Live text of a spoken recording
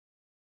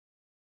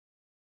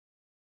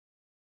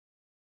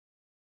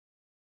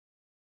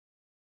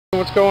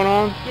What's going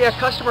on? Yeah,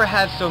 customer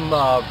has some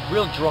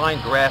real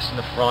drying grass in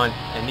the front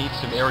and needs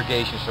some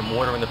irrigation, some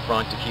water in the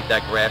front to keep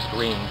that grass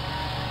green.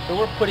 So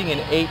we're putting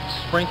in 8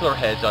 sprinkler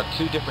heads on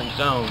 2 different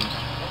zones.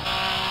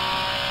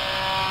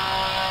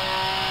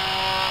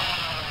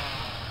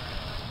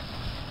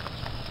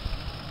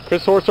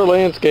 Chris Horser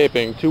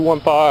Landscaping,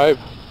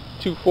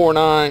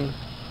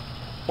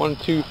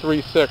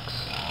 215-249-1236.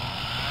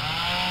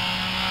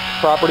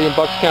 Property in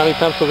Bucks County,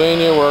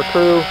 Pennsylvania, where our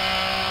crew is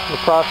in the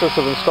process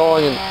of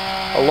installing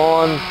a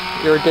lawn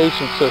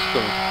irrigation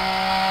system.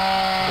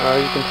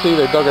 You can see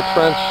they dug a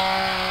trench.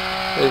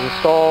 They've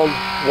installed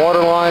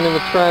water line in the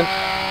trench.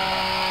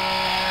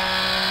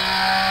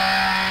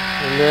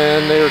 And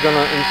then they are going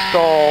to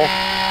install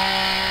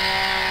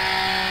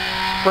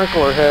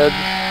sprinkler heads,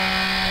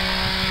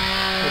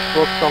 which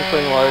looks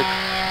something like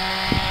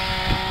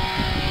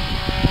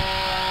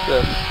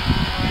this.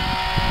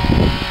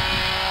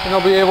 And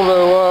they'll be able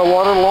to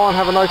water the lawn,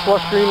 have a nice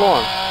lush green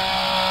lawn.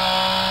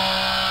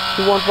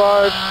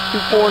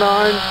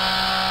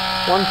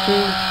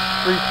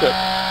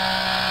 215-249-1236.